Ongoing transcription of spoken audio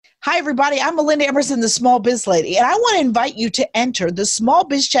Hi, everybody. I'm Melinda Emerson, the Small Biz Lady, and I want to invite you to enter the Small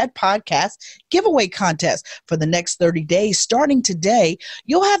Biz Chat Podcast giveaway contest for the next 30 days. Starting today,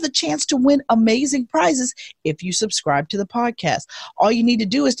 you'll have the chance to win amazing prizes if you subscribe to the podcast. All you need to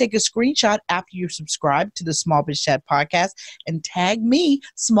do is take a screenshot after you subscribe to the Small Biz Chat Podcast and tag me,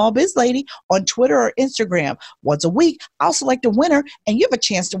 Small Biz Lady, on Twitter or Instagram. Once a week, I'll select a winner, and you have a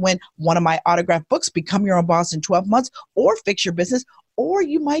chance to win one of my autographed books, Become Your Own Boss in 12 Months, or Fix Your Business. Or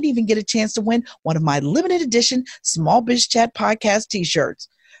you might even get a chance to win one of my limited edition Small Biz Chat Podcast t-shirts.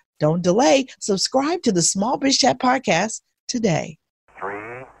 Don't delay. Subscribe to the Small Biz Chat Podcast today. 3,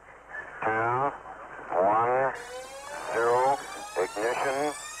 2, 1, 0,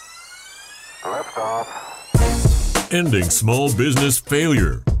 ignition, liftoff. Ending small business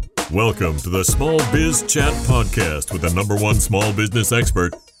failure. Welcome to the Small Biz Chat Podcast with the #1 small business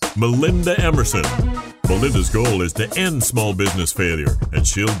expert, Melinda Emerson. Melinda's goal is to end small business failure, and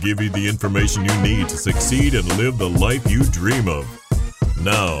she'll give you the information you need to succeed and live the life you dream of.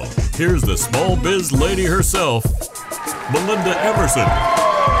 Now, here's the Small Biz Lady herself, Melinda Emerson.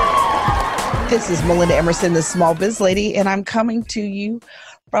 This is Melinda Emerson, the Small Biz Lady, and I'm coming to you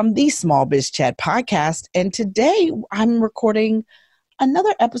from the Small Biz Chat Podcast. And today I'm recording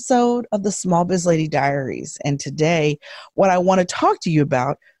another episode of the Small Biz Lady Diaries. And today, what I want to talk to you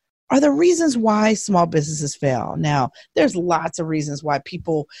about are the reasons why small businesses fail. Now, there's lots of reasons why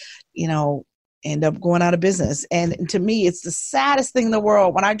people, end up going out of business. And to me, it's the saddest thing in the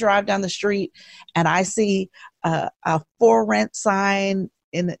world when I drive down the street and I see a for rent sign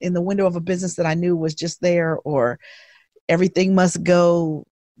in the window of a business that I knew was just there, or everything must go,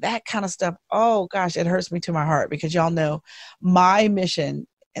 that kind of stuff. Oh gosh, it hurts me to my heart, because y'all know my mission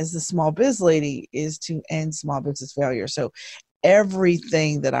as the Small Biz Lady is to end small business failure. So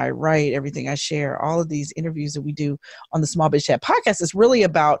everything that I write, everything I share, all of these interviews that we do on the Small Biz Chat Podcast is really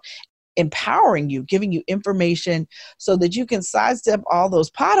about empowering you, giving you information so that you can sidestep all those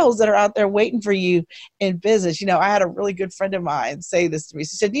potholes that are out there waiting for you in business. I had a really good friend of mine say this to me.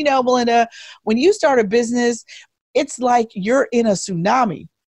 She said, Melinda, when you start a business, it's like you're in a tsunami.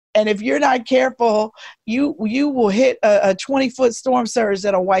 And if you're not careful, you will hit a 20-foot storm surge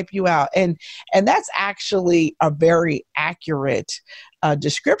that'll wipe you out. And that's actually a very accurate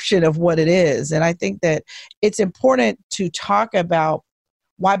description of what it is. And I think that it's important to talk about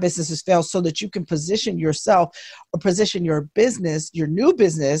why businesses fail so that you can position yourself or position your business, your new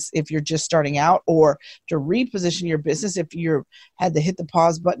business, if you're just starting out, or to reposition your business if you had to hit the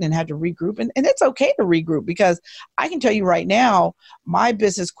pause button and had to regroup. And it's okay to regroup, because I can tell you right now, my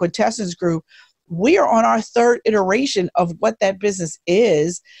business, Quintessence Group, we are on our third iteration of what that business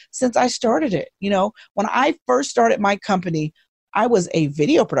is since I started it. When I first started my company, I was a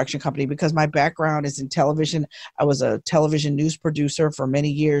video production company because my background is in television. I was a television news producer for many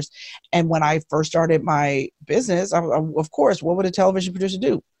years. And when I first started my business, of course, what would a television producer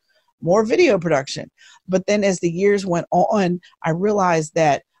do? More video production. But then as the years went on, I realized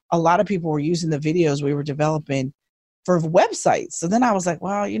that a lot of people were using the videos we were developing for websites. So then I was like,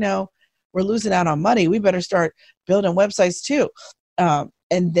 well, we're losing out on money. We better start building websites too.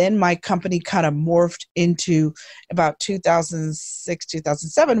 And then my company kind of morphed into about 2006,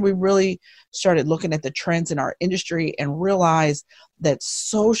 2007. We really started looking at the trends in our industry and realized that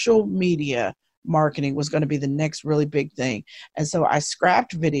social media marketing was going to be the next really big thing. And so I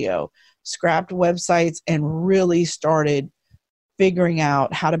scrapped video, scrapped websites, and really started figuring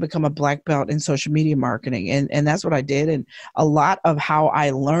out how to become a black belt in social media marketing. And that's what I did. And a lot of how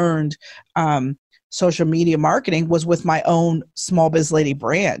I learned social media marketing was with my own Small Biz Lady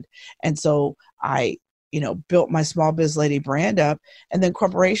brand. And so I, built my Small Biz Lady brand up, and then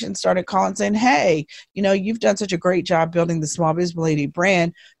corporations started calling saying, hey, you've done such a great job building the Small Biz Lady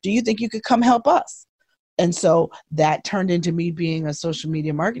brand. Do you think you could come help us? And so that turned into me being a social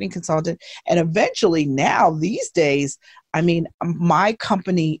media marketing consultant. And eventually now, these days, my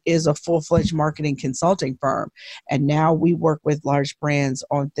company is a full-fledged marketing consulting firm. And now we work with large brands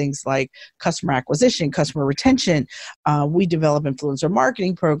on things like customer acquisition, customer retention. We develop influencer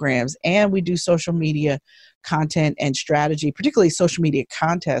marketing programs, and we do social media content and strategy. Particularly social media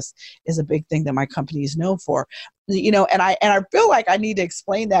contests is a big thing that my company is known for. And I feel like I need to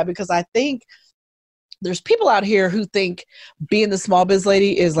explain that, because I think there's people out here who think being the Small Biz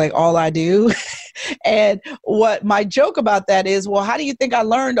Lady is like all I do. And what my joke about that is, well, how do you think I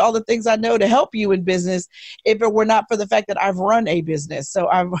learned all the things I know to help you in business if it were not for the fact that I've run a business? So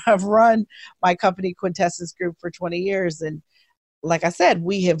I've run my company, Quintessence Group, for 20 years. And like I said,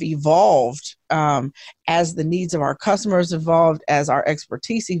 we have evolved as the needs of our customers evolved, as our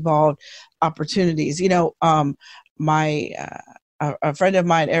expertise evolved, opportunities. a friend of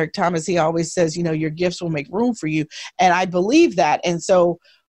mine, Eric Thomas, he always says, your gifts will make room for you. And I believe that. And so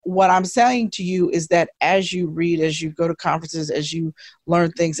what I'm saying to you is that as you read, as you go to conferences, as you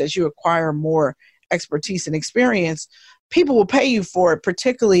learn things, as you acquire more expertise and experience, people will pay you for it,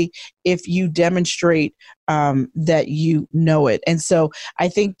 particularly if you demonstrate that you know it. And so I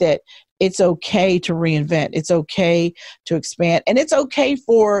think that it's okay to reinvent. It's okay to expand. And it's okay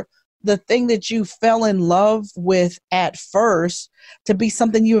for the thing that you fell in love with at first to be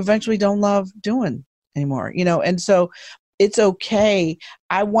something you eventually don't love doing anymore, And so it's okay.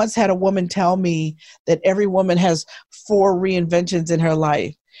 I once had a woman tell me that every woman has 4 reinventions in her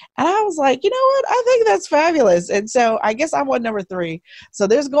life. And I was like, you know what? I think that's fabulous. And so I guess I'm on number 3. So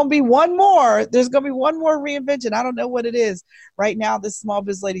there's going to be one more. There's going to be one more reinvention. I don't know what it is. Right now, this small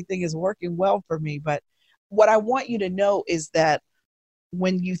biz lady thing is working well for me. But what I want you to know is that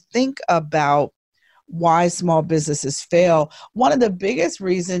when you think about why small businesses fail, one of the biggest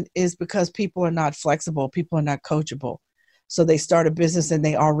reasons is because people are not flexible. People are not coachable. So they start a business and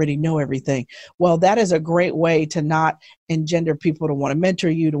they already know everything. Well, that is a great way to not engender people to want to mentor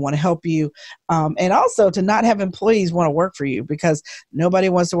you, to want to help you, and also to not have employees want to work for you, because nobody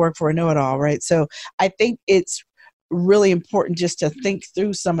wants to work for a know-it-all, right? So I think it's really important just to think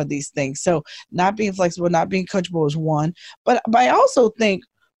through some of these things. So not being flexible, not being coachable is one. But I also think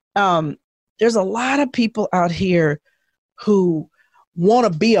there's a lot of people out here who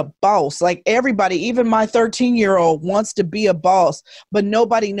want to be a boss. Like everybody, even my 13-year-old wants to be a boss, but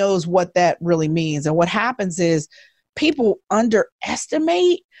nobody knows what that really means. And what happens is people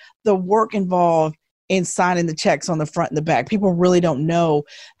underestimate the work involved in signing the checks on the front and the back. People really don't know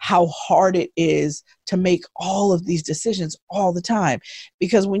how hard it is to make all of these decisions all the time.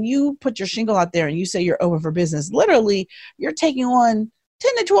 Because when you put your shingle out there and you say you're open for business, literally you're taking on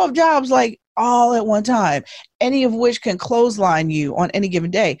 10 to 12 jobs like all at one time, any of which can clothesline you on any given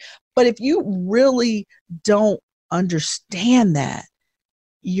day. But if you really don't understand that,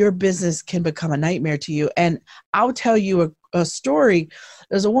 your business can become a nightmare to you. And I'll tell you a story.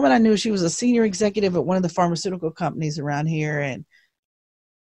 There's a woman I knew. She was a senior executive at one of the pharmaceutical companies around here. And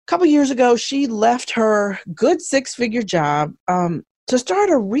a couple years ago, she left her good 6-figure job to start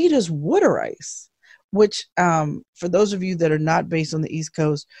a Rita's Water Ice, which for those of you that are not based on the East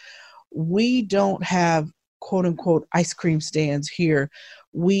Coast, we don't have quote unquote ice cream stands here.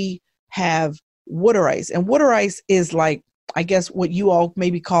 We have water ice, and water ice is like, I guess what you all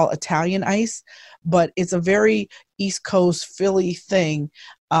maybe call Italian ice, but it's a very East Coast Philly thing.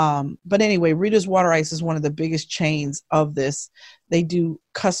 But anyway, Rita's Water Ice is one of the biggest chains of this. They do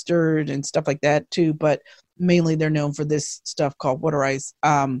custard and stuff like that too, but mainly they're known for this stuff called water ice.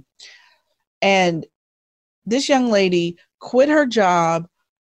 And this young lady quit her job,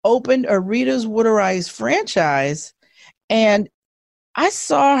 opened a Rita's Water Ice franchise, and I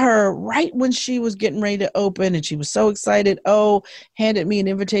saw her right when she was getting ready to open, and she was so excited. Handed me an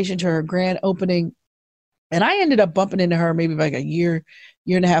invitation to her grand opening. And I ended up bumping into her maybe like a year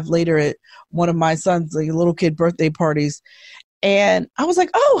and a half later at one of my son's little kid birthday parties. And I was like,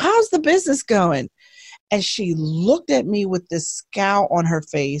 how's the business going? And she looked at me with this scowl on her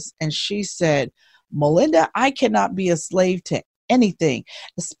face, and she said, Melinda, I cannot be a slave to anything,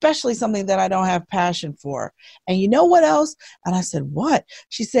 especially something that I don't have passion for. And you know what else? And I said, what?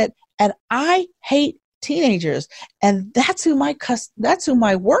 She said, and I hate teenagers. And that's who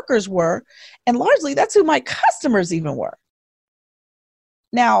my workers were. And largely that's who my customers even were.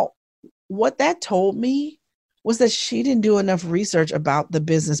 Now, what that told me was that she didn't do enough research about the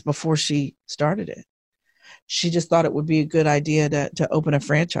business before she started it. She just thought it would be a good idea to open a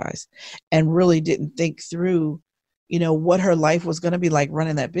franchise, and really didn't think through what her life was going to be like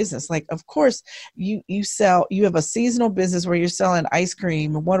running that business. Like, of course, you have a seasonal business where you're selling ice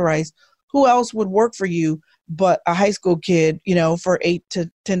cream and water ice. Who else would work for you but a high school kid, for $8 to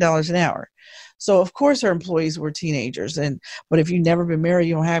 $10 an hour? So of course her employees were teenagers. But if you've never been married,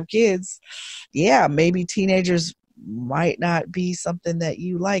 you don't have kids. Yeah, maybe teenagers might not be something that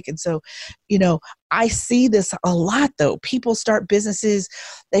you like. And so, I see this a lot though. People start businesses,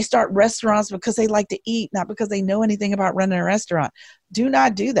 they start restaurants because they like to eat, not because they know anything about running a restaurant. Do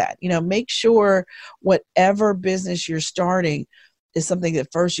not do that. Make sure whatever business you're starting is something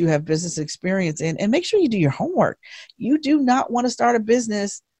that first you have business experience in, and make sure you do your homework. You do not want to start a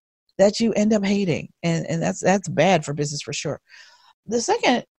business that you end up hating. And that's bad for business for sure. The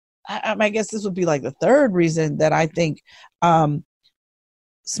second, I guess this would be like the third reason that I think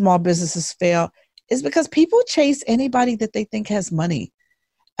small businesses fail, is because people chase anybody that they think has money,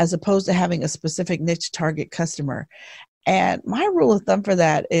 as opposed to having a specific niche target customer. And my rule of thumb for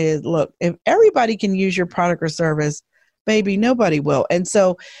that is, look, if everybody can use your product or service, baby, nobody will. And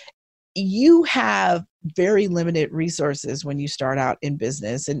so you have very limited resources when you start out in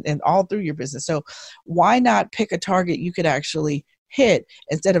business and all through your business. So why not pick a target you could actually hit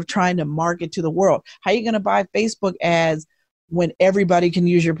instead of trying to market to the world? How are you going to buy Facebook ads when everybody can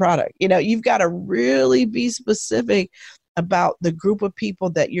use your product? You've got to really be specific about the group of people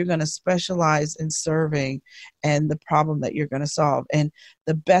that you're going to specialize in serving and the problem that you're going to solve. And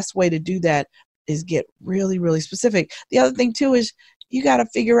the best way to do that is get really, really specific. The other thing too is you got to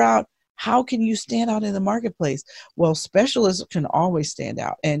figure out, how can you stand out in the marketplace? Well, specialists can always stand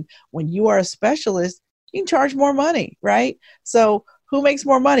out. And when you are a specialist, you can charge more money, right? So who makes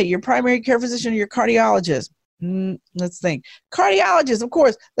more money? Your primary care physician or your cardiologist? Let's think. Cardiologists, of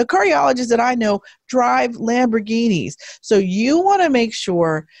course. The cardiologists that I know drive Lamborghinis. So you want to make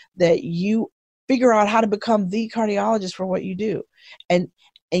sure that you figure out how to become the cardiologist for what you do. And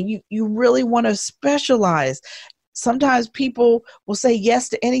you really want to specialize. Sometimes people will say yes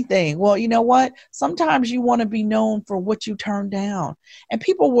to anything. Well, you know what? Sometimes you want to be known for what you turn down. And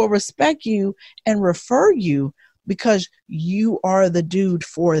people will respect you and refer you because you are the dude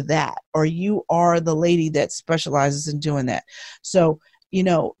for that, or you are the lady that specializes in doing that. So,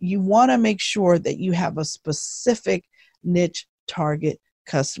 you want to make sure that you have a specific niche target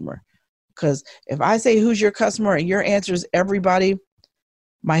customer. Because if I say, who's your customer, and your answer is everybody,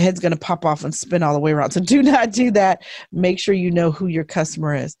 my head's going to pop off and spin all the way around. So do not do that. Make sure you know who your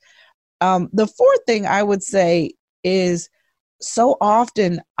customer is. The fourth thing I would say is, so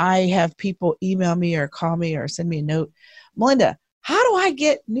often I have people email me or call me or send me a note, Melinda, how do I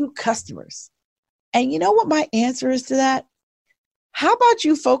get new customers? And you know what my answer is to that? How about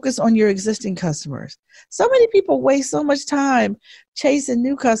you focus on your existing customers? So many people waste so much time chasing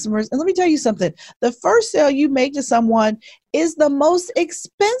new customers. And let me tell you something. The first sale you make to someone is the most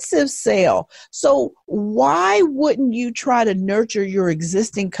expensive sale. So why wouldn't you try to nurture your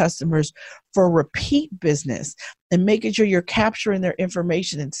existing customers for repeat business and making sure you're capturing their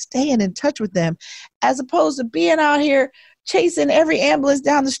information and staying in touch with them, as opposed to being out here chasing every ambulance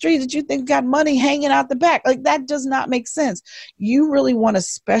down the street that you think got money hanging out the back? Like, that does not make sense. You really want to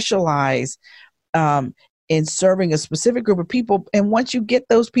specialize in serving a specific group of people. And once you get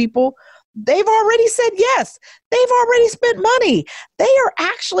those people, they've already said yes. They've already spent money. They are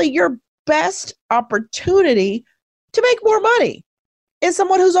actually your best opportunity to make more money. Is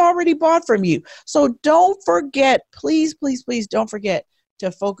someone who's already bought from you. So don't forget, please, please, please don't forget to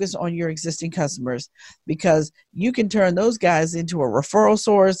focus on your existing customers, because you can turn those guys into a referral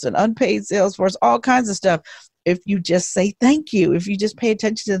source, an unpaid sales force, all kinds of stuff. If you just say thank you, if you just pay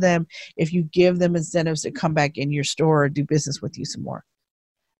attention to them, if you give them incentives to come back in your store or do business with you some more.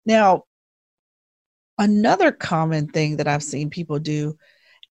 Now, another common thing that I've seen people do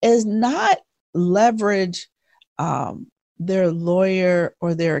is not leverage their lawyer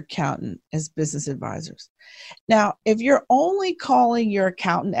or their accountant as business advisors. Now, if you're only calling your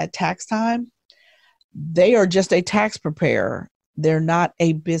accountant at tax time, they are just a tax preparer. They're not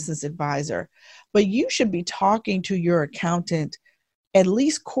a business advisor. But you should be talking to your accountant at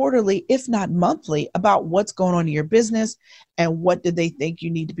least quarterly, if not monthly, about what's going on in your business and what do they think you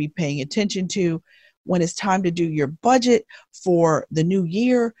need to be paying attention to. When it's time to do your budget for the new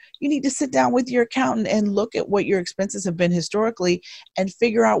year, you need to sit down with your accountant and look at what your expenses have been historically and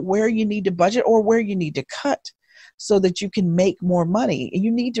figure out where you need to budget or where you need to cut so that you can make more money. And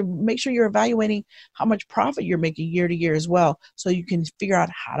you need to make sure you're evaluating how much profit you're making year to year as well, so you can figure out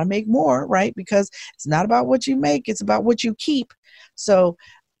how to make more, right? Because it's not about what you make, it's about what you keep. So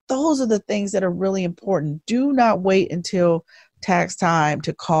those are the things that are really important. Do not wait until tax time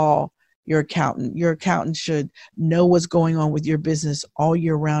to call your accountant. Your accountant should know what's going on with your business all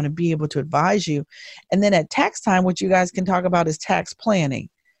year round and be able to advise you. And then at tax time, what you guys can talk about is tax planning.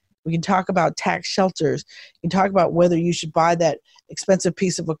 We can talk about tax shelters. You can talk about whether you should buy that expensive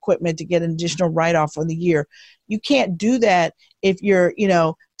piece of equipment to get an additional write-off on the year. You can't do that if you're,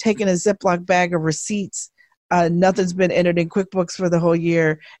 taking a Ziploc bag of receipts. Nothing's been entered in QuickBooks for the whole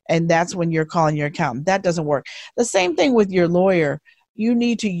year, and that's when you're calling your accountant. That doesn't work. The same thing with your lawyer. You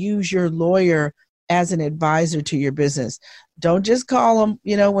need to use your lawyer as an advisor to your business. Don't just call them,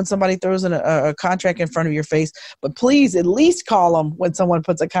 when somebody throws in a contract in front of your face, but please at least call them when someone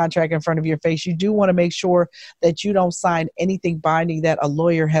puts a contract in front of your face. You do want to make sure that you don't sign anything binding that a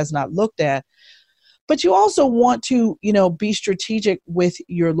lawyer has not looked at. But you also want to, be strategic with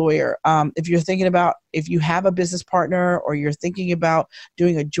your lawyer. If you're thinking about, if you have a business partner or you're thinking about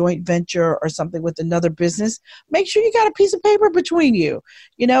doing a joint venture or something with another business, make sure you got a piece of paper between you.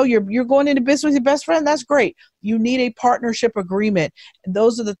 You're going into business with your best friend. That's great. You need a partnership agreement. And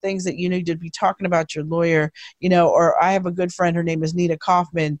those are the things that you need to be talking about your lawyer, or I have a good friend, her name is Nina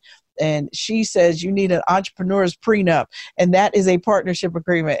Kaufman, and she says you need an entrepreneur's prenup, and that is a partnership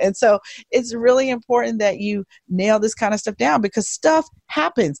agreement. And so it's really important that you nail this kind of stuff down, because stuff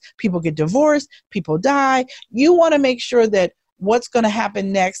happens. People get divorced, people die. You want to make sure that what's going to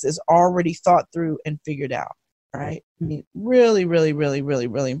happen next is already thought through and figured out, right? I mean, really, really, really, really,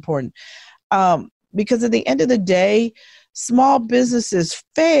 really important. Because at the end of the day, small businesses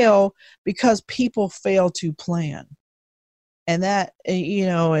fail because people fail to plan. And that,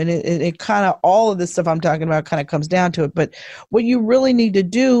 and it kind of, all of this stuff I'm talking about kind of comes down to it. But what you really need to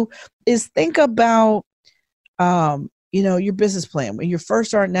do is think about, your business plan. When you're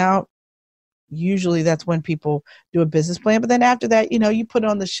first starting out, usually that's when people do a business plan. But then after that, you put it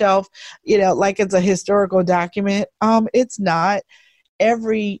on the shelf, like it's a historical document. It's not.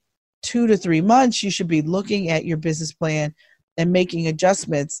 Every 2 to 3 months, you should be looking at your business plan and making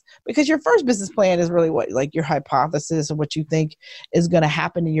adjustments, because your first business plan is really what, like your hypothesis of what you think is going to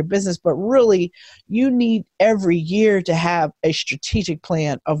happen in your business. But really, you need every year to have a strategic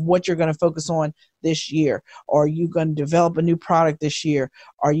plan of what you're going to focus on this year. Are you going to develop a new product this year?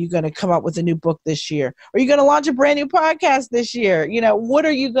 Are you going to come up with a new book this year? Are you going to launch a brand new podcast this year? What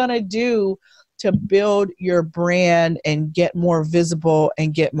are you going to do to build your brand and get more visible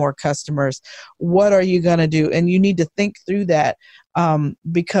and get more customers? What are you going to do? And you need to think through that,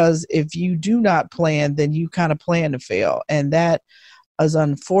 because if you do not plan, then you kind of plan to fail. And that is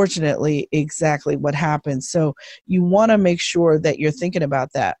unfortunately exactly what happens. So you want to make sure that you're thinking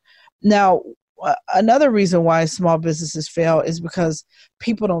about that. Now, another reason why small businesses fail is because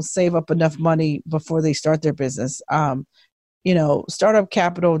people don't save up enough money before they start their business. Startup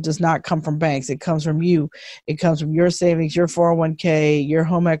capital does not come from banks. It comes from you. It comes from your savings, your 401k, your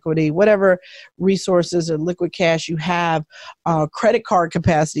home equity, whatever resources or liquid cash you have, credit card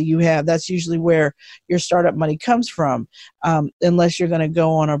capacity you have. That's usually where your startup money comes from, unless you're going to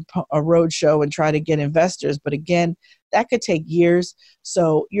go on a road show and try to get investors. But again, that could take years.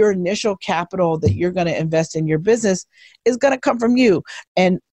 So your initial capital that you're going to invest in your business is going to come from you.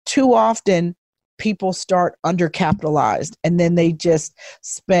 And too often, people start undercapitalized, and then they just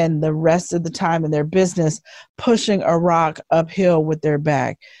spend the rest of the time in their business pushing a rock uphill with their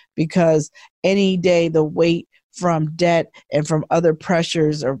back, because any day the weight from debt and from other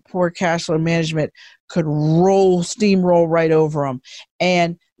pressures or poor cash flow management could steamroll right over them.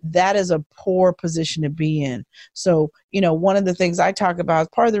 And that is a poor position to be in. So, one of the things I talk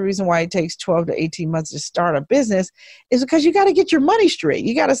about, part of the reason why it takes 12 to 18 months to start a business is because you got to get your money straight.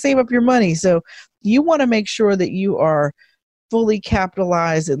 You got to save up your money. So you want to make sure that you are fully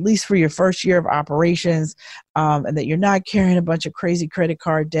capitalized, at least for your first year of operations, and that you're not carrying a bunch of crazy credit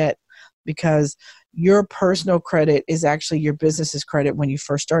card debt, because your personal credit is actually your business's credit when you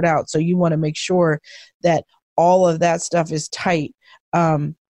first start out. So you want to make sure that all of that stuff is tight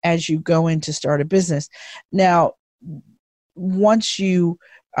as you go in to start a business. Now, once you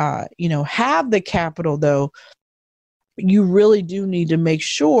have the capital, though, you really do need to make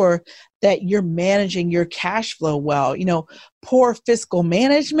sure that you're managing your cash flow well. Poor fiscal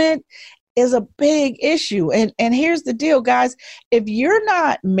management is a big issue. And here's the deal, guys. If you're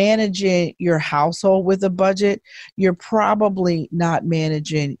not managing your household with a budget, you're probably not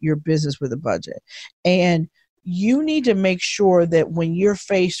managing your business with a budget. And you need to make sure that when you're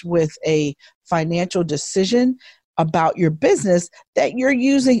faced with a financial decision about your business, that you're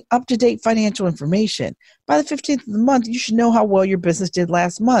using up-to-date financial information. By the 15th of the month, you should know how well your business did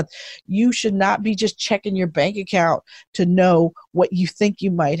last month. You should not be just checking your bank account to know what you think you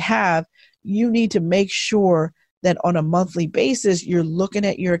might have. You need to make sure that on a monthly basis, you're looking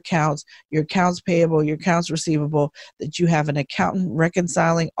at your accounts payable, your accounts receivable, that you have an accountant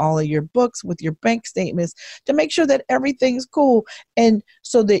reconciling all of your books with your bank statements to make sure that everything's cool. And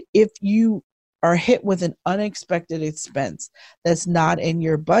so that if you are hit with an unexpected expense that's not in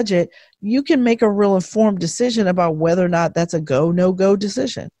your budget, you can make a real informed decision about whether or not that's a go, no-go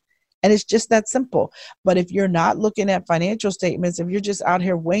decision. And it's just that simple. But if you're not looking at financial statements, if you're just out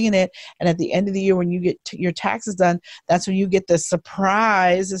here winging it, and at the end of the year when you get your taxes done, that's when you get the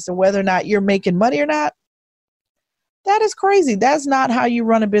surprise as to whether or not you're making money or not, that is crazy. That's not how you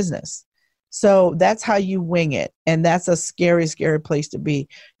run a business. So that's how you wing it. And that's a scary, scary place to be.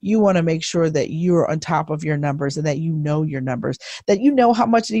 You want to make sure that you're on top of your numbers and that you know your numbers, that you know how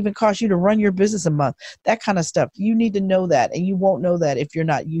much it even costs you to run your business a month, that kind of stuff. You need to know that. And you won't know that if you're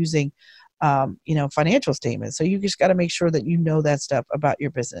not using, financial statements. So you just got to make sure that you know that stuff about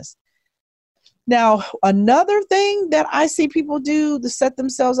your business. Now, another thing that I see people do to set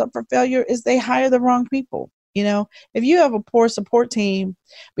themselves up for failure is they hire the wrong people. If you have a poor support team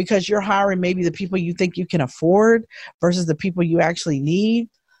because you're hiring maybe the people you think you can afford versus the people you actually need,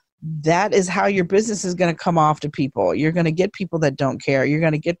 that is how your business is going to come off to people. You're going to get people that don't care. You're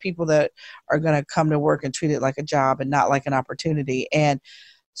going to get people that are going to come to work and treat it like a job and not like an opportunity. And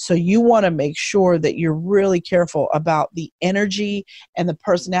so you want to make sure that you're really careful about the energy and the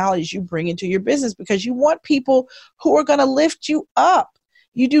personalities you bring into your business, because you want people who are going to lift you up.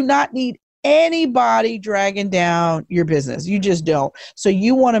 You do not need anybody dragging down your business. You just don't. So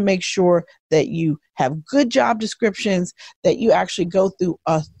you want to make sure that you have good job descriptions, that you actually go through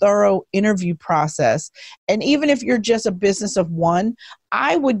a thorough interview process. And even if you're just a business of one,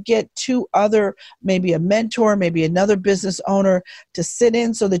 I would get two other, maybe a mentor, maybe another business owner to sit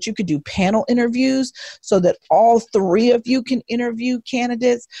in so that you could do panel interviews so that all three of you can interview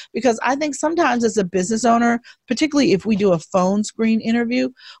candidates. Because I think sometimes as a business owner, particularly if we do a phone screen interview,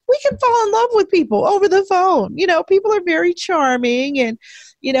 we can fall in love with people over the phone. People are very charming, and,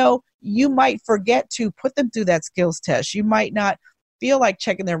 you might forget to put them through that skills test. You might not feel like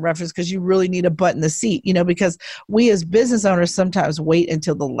checking their reference because you really need a butt in the seat, because we as business owners sometimes wait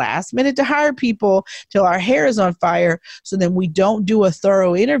until the last minute to hire people, till our hair is on fire. So then we don't do a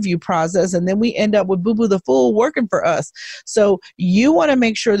thorough interview process, and then we end up with Boo Boo the Fool working for us. So you want to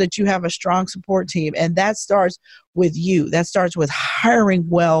make sure that you have a strong support team, and that starts with you. That starts with hiring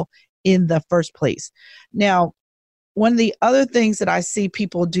well in the first place. Now, one of the other things that I see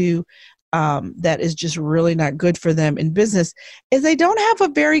people do that is just really not good for them in business is they don't have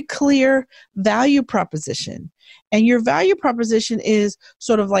a very clear value proposition. And your value proposition is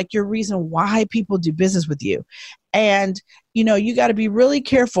sort of like your reason why people do business with you. And, you got to be really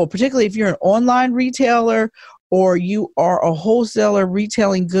careful, particularly if you're an online retailer or you are a wholesaler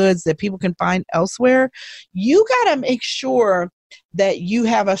retailing goods that people can find elsewhere. You got to make sure that you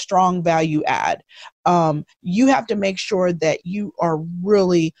have a strong value add. You have to make sure that you are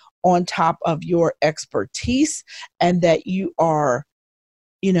really on top of your expertise and that you are,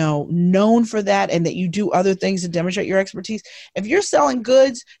 known for that, and that you do other things to demonstrate your expertise. If you're selling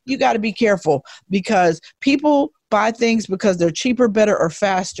goods, you got to be careful, because people buy things because they're cheaper, better, or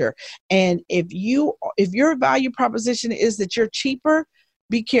faster. And if your value proposition is that you're cheaper,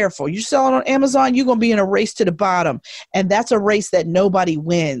 be careful. You're selling on Amazon, you're going to be in a race to the bottom. And that's a race that nobody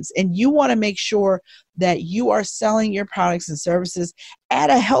wins. And you want to make sure that you are selling your products and services at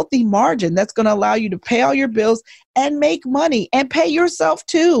a healthy margin that's going to allow you to pay all your bills and make money and pay yourself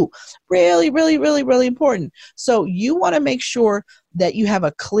too. Really, really, really, really important. So you want to make sure that you have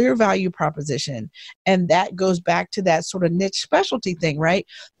a clear value proposition. And that goes back to that sort of niche specialty thing, right?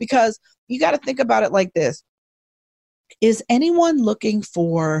 Because you got to think about it like this. Is anyone looking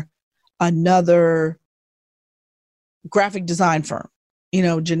for another graphic design firm,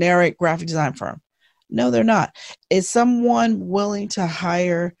 generic graphic design firm? No, they're not. Is someone willing to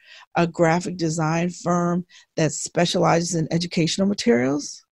hire a graphic design firm that specializes in educational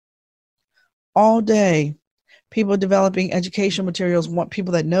materials? All day, people developing educational materials want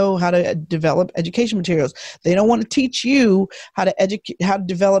people that know how to develop education materials. They don't want to teach you how to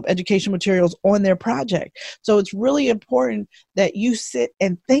develop educational materials on their project. So it's really important that you sit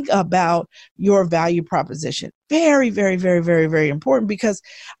and think about your value proposition. Very, very, very, very, very important, because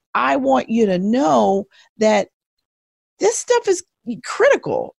I want you to know that this stuff is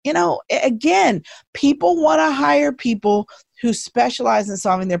critical. Again, people want to hire people who specialize in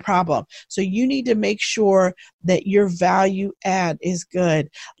solving their problem. So you need to make sure that your value add is good.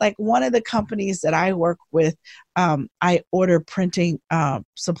 Like one of the companies that I work with, I order printing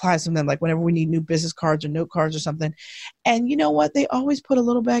supplies from them, like whenever we need new business cards or note cards or something. And you know what? They always put a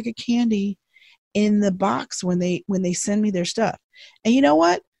little bag of candy in the box when they send me their stuff. And you know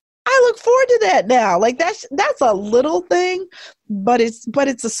what? I look forward to that now. Like that's a little thing, but it's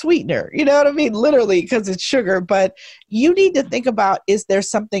a sweetener. You know what I mean? Literally, because it's sugar. But you need to think about, is there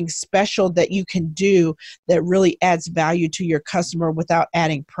something special that you can do that really adds value to your customer without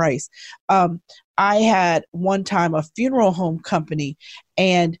adding price? I had one time a funeral home company,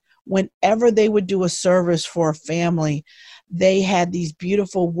 and whenever they would do a service for a family, they had these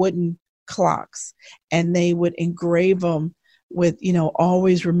beautiful wooden clocks, and they would engrave them with,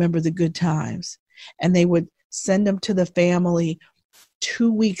 always remember the good times. And they would send them to the family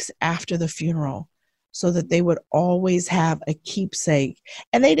 2 weeks after the funeral so that they would always have a keepsake.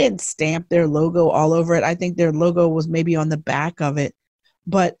 And they didn't stamp their logo all over it. I think their logo was maybe on the back of it.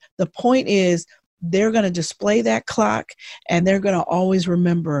 But the point is, they're going to display that clock and they're going to always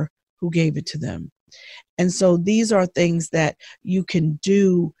remember who gave it to them. And so these are things that you can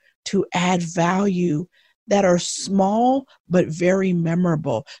do to add value that are small but very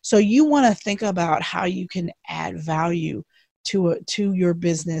memorable. So you want to think about how you can add value to your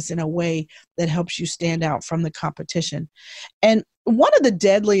business in a way that helps you stand out from the competition. And one of the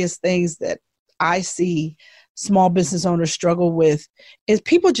deadliest things that I see small business owners struggle with is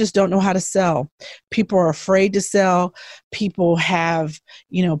people just don't know how to sell. People are afraid to sell. People have,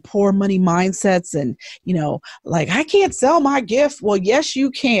 poor money mindsets and, like, I can't sell my gift. Well, yes,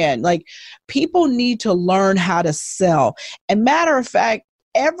 you can. Like, people need to learn how to sell. And matter of fact,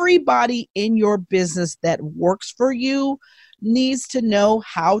 everybody in your business that works for you needs to know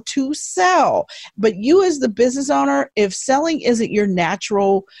how to sell. But you as the business owner, if selling isn't your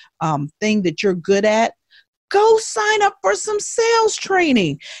natural thing that you're good at, go sign up for some sales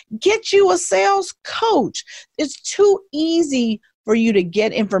training. Get you a sales coach. It's too easy for you to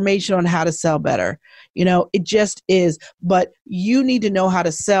get information on how to sell better. It just is. But you need to know how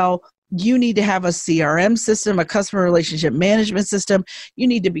to sell. You need to have a CRM system, a customer relationship management system. You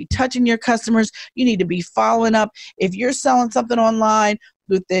need to be touching your customers. You need to be following up. If you're selling something online,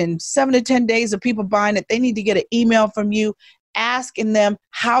 within 7 to 10 days of people buying it, they need to get an email from you asking them,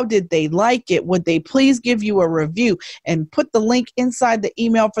 how did they like it? Would they please give you a review? And put the link inside the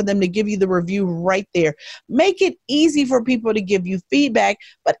email for them to give you the review right there. Make it easy for people to give you feedback,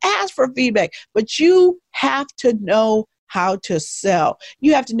 but ask for feedback. But you have to know how to sell.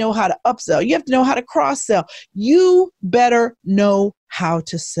 You have to know how to upsell. You have to know how to cross-sell. You better know how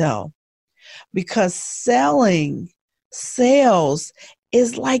to sell, because sales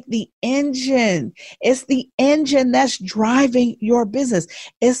is like the engine. It's the engine that's driving your business.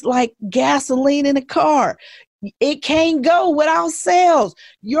 It's like gasoline in a car. It can't go without sales.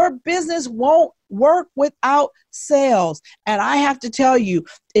 Your business won't work without sales. And I have to tell you,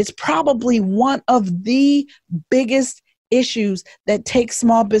 it's probably one of the biggest issues that take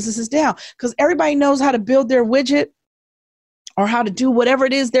small businesses down, because everybody knows how to build their widget or how to do whatever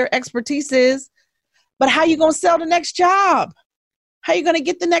it is their expertise is. But how are you going to sell the next job? How are you going to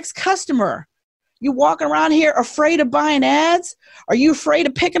get the next customer? You walking around here afraid of buying ads? Are you afraid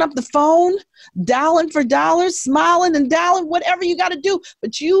of picking up the phone, dialing for dollars, smiling and dialing, whatever you got to do?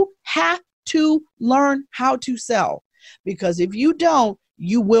 But you have to learn how to sell, because if you don't,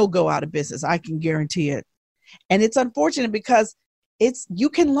 you will go out of business. I can guarantee it. And it's unfortunate because you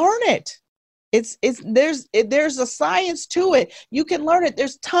can learn it. There's a science to it. You can learn it.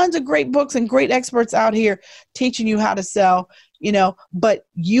 There's tons of great books and great experts out here teaching you how to sell, but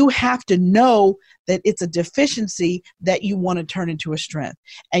you have to know that it's a deficiency that you want to turn into a strength.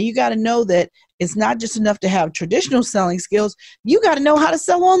 And you got to know that it's not just enough to have traditional selling skills. You got to know how to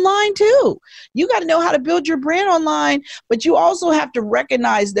sell online too. You got to know how to build your brand online, but you also have to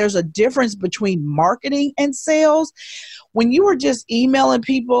recognize there's a difference between marketing and sales. When you are just emailing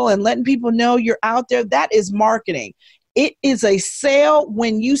people and letting people know you're out there, that is marketing. It is a sale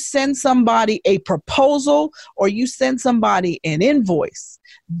when you send somebody a proposal or you send somebody an invoice.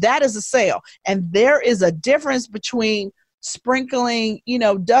 That is a sale. And there is a difference between sprinkling,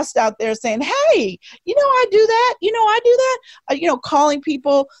 dust out there saying, hey, I do that. I do that. Calling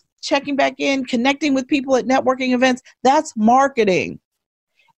people, checking back in, connecting with people at networking events. That's marketing.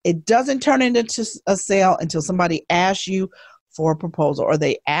 It doesn't turn into a sale until somebody asks you for a proposal or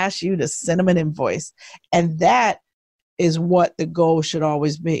they ask you to send them an invoice. And that is what the goal should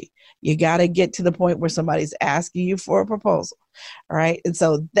always be. You got to get to the point where somebody's asking you for a proposal. All right. And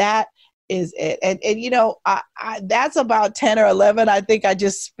so that is it. And I that's about 10 or 11. I think I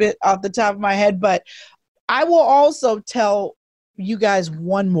just spit off the top of my head, but I will also tell you guys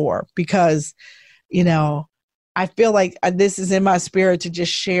one more because, I feel like this is in my spirit to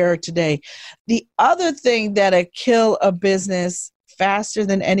just share today. The other thing that'll kill a business faster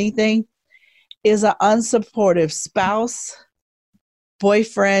than anything is an unsupportive spouse,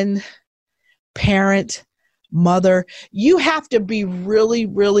 boyfriend, parent, mother. You have to be really,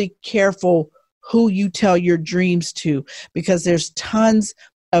 really careful who you tell your dreams to, because there's tons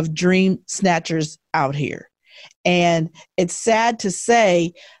of dream snatchers out here. And it's sad to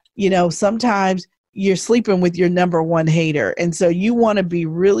say, sometimes you're sleeping with your number one hater. And so you want to be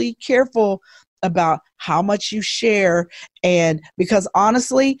really careful about how much you share. And because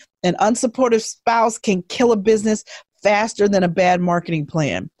honestly, an unsupportive spouse can kill a business faster than a bad marketing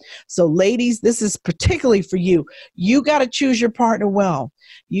plan. So ladies, this is particularly for you. You got to choose your partner well.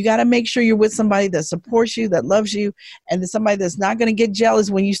 You got to make sure you're with somebody that supports you, that loves you, and somebody that's not going to get jealous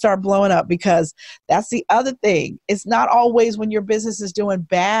when you start blowing up, because that's the other thing. It's not always when your business is doing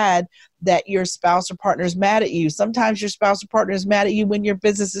bad that your spouse or partner is mad at you. Sometimes your spouse or partner is mad at you when your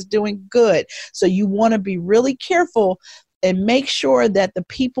business is doing good. So you want to be really careful and make sure that the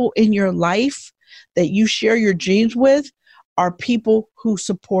people in your life that you share your dreams with are people who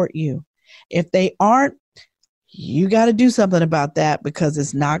support you. If they aren't, you got to do something about that, because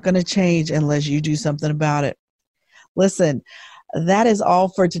it's not going to change unless you do something about it. Listen, that is all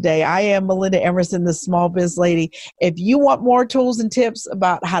for today. I am Melinda Emerson, the Small Biz Lady. If you want more tools and tips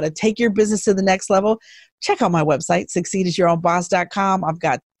about how to take your business to the next level, check out my website, succeedasyourownboss.com. I've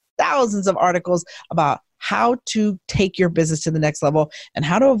got thousands of articles about how to take your business to the next level and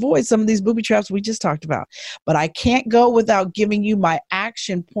how to avoid some of these booby traps we just talked about. But I can't go without giving you my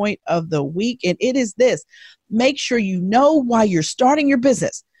action point of the week, and it is this. Make sure you know why you're starting your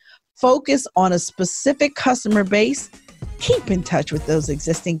business. Focus on a specific customer base. Keep in touch with those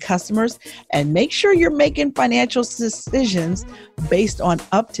existing customers, and make sure you're making financial decisions based on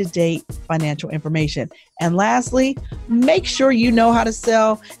up-to-date financial information. And lastly, make sure you know how to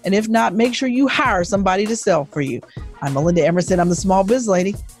sell. And if not, make sure you hire somebody to sell for you. I'm Melinda Emerson. I'm the Small Biz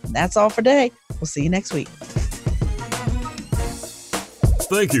Lady. And that's all for today. We'll see you next week.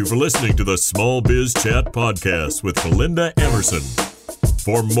 Thank you for listening to the Small Biz Chat Podcast with Melinda Emerson.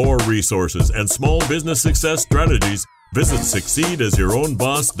 For more resources and small business success strategies, visit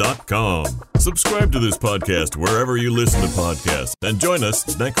succeedasyourownboss.com. Subscribe to this podcast wherever you listen to podcasts, and join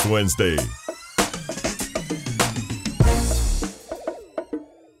us next Wednesday.